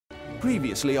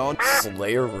Previously on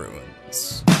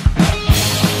Slayerrunes.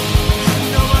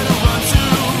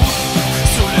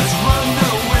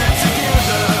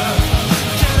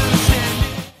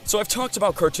 So I've talked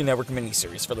about Cartoon Network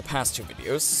miniseries for the past two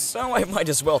videos, so I might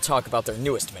as well talk about their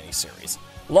newest miniseries,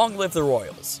 Long Live the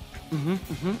Royals.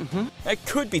 I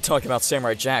could be talking about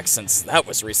Samurai Jack since that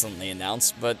was recently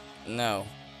announced, but no.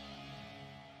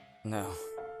 I've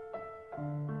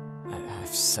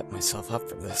set myself up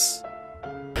for this.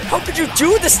 How could you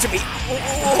do this to me?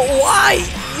 Why?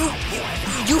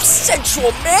 You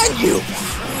sensual man, you!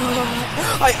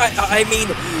 I mean,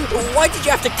 why did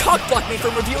you have to cockblock me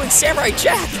from reviewing Samurai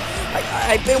Jack?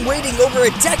 I've been waiting over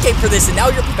a decade for this, and now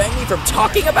you're preventing me from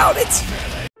talking about it?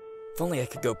 If only I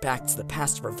could go back to the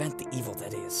past to prevent the evil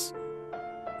that is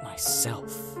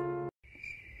myself.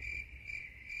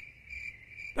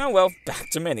 Oh well, back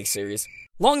to miniseries.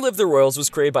 Long Live the Royals was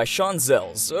created by Sean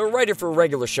Zells, a writer for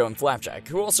Regular Show and Flapjack,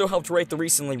 who also helped write the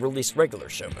recently released Regular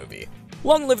Show movie.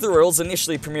 Long Live the Royals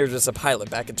initially premiered as a pilot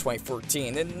back in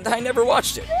 2014, and I never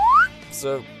watched it.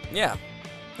 So, yeah.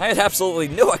 I had absolutely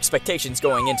no expectations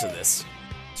going into this.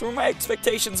 So were my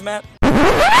expectations met?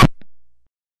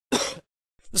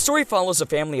 The story follows a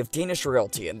family of Danish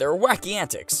royalty and their wacky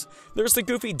antics. There's the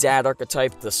goofy dad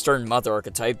archetype, the stern mother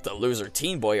archetype, the loser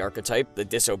teen boy archetype, the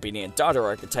disobedient daughter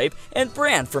archetype, and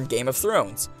Bran from Game of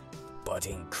Thrones. But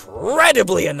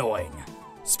incredibly annoying.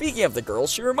 Speaking of the girl,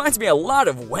 she reminds me a lot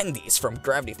of Wendy's from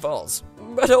Gravity Falls,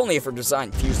 but only if her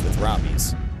design fused with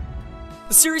Robbie's.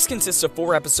 The series consists of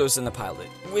 4 episodes in the pilot,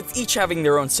 with each having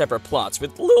their own separate plots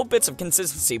with little bits of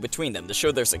consistency between them to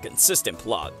show there's a consistent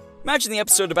plot. Imagine the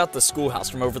episode about the schoolhouse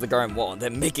from Over the Garden Wall and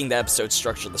then making the episode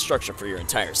structure the structure for your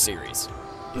entire series.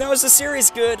 Now, is the series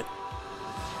good?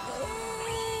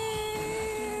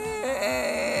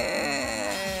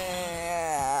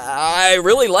 I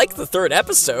really liked the 3rd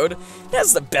episode. It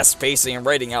has the best pacing and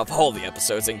writing out of all the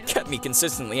episodes and kept me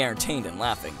consistently entertained and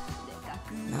laughing.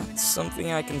 Not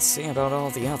something I can say about all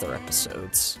the other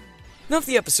episodes. None of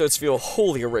the episodes feel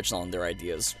wholly original in their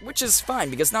ideas, which is fine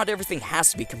because not everything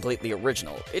has to be completely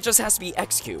original, it just has to be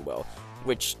executed well,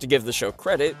 which, to give the show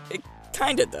credit, it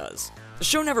kinda does. The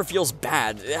show never feels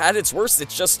bad, at its worst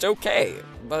it's just okay,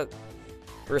 but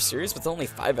for a series with only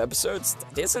 5 episodes,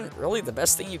 that isn't really the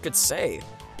best thing you could say.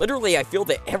 Literally, I feel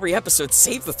that every episode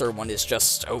save the 3rd one is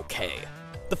just okay.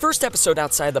 The first episode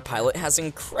outside the pilot has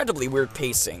incredibly weird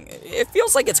pacing. It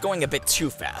feels like it's going a bit too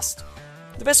fast.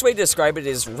 The best way to describe it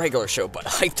is Regular Show, but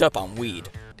hyped up on weed.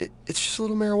 It's just a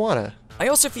little marijuana. I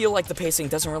also feel like the pacing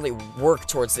doesn't really work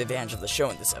towards the advantage of the show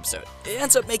in this episode. It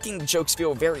ends up making the jokes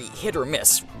feel very hit or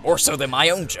miss, more so than my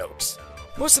own jokes.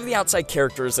 Most of the outside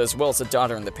characters, as well as the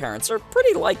daughter and the parents, are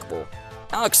pretty likable.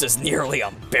 Alex is nearly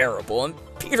unbearable, and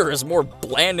Peter is more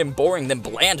bland and boring than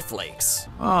Bland Flakes.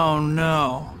 Oh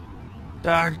no.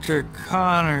 Dr.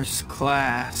 Connor's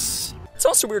class. It's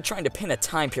also weird trying to pin a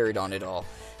time period on it all.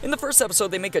 In the first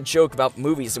episode, they make a joke about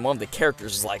movies and one of the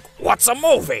characters is like, "What's a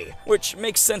movie?" Which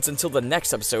makes sense until the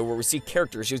next episode where we see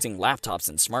characters using laptops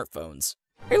and smartphones.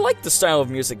 I like the style of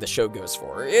music the show goes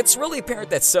for. It's really apparent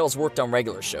that Sells worked on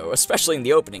Regular Show, especially in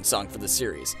the opening song for the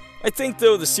series. I think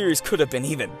though the series could have been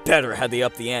even better had they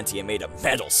upped the ante and made a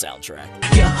metal soundtrack.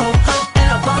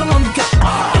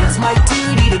 It's my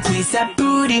duty to please that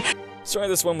booty. Sorry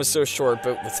this one was so short,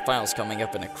 but with files coming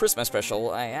up in a Christmas special,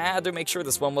 I had to make sure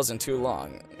this one wasn't too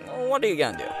long. What are you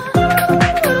gonna do?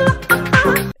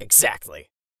 Exactly.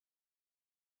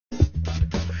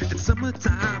 It's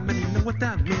summertime, and you know what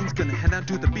that means. Gonna head out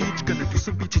to the beach, gonna do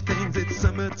some beachy things. It's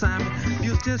summertime,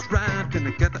 feels just right.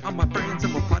 Gonna gather all my friends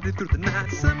and we'll party through the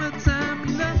night.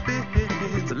 Summertime, love it.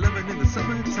 It's 11 in the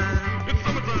summertime.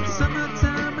 It's summertime.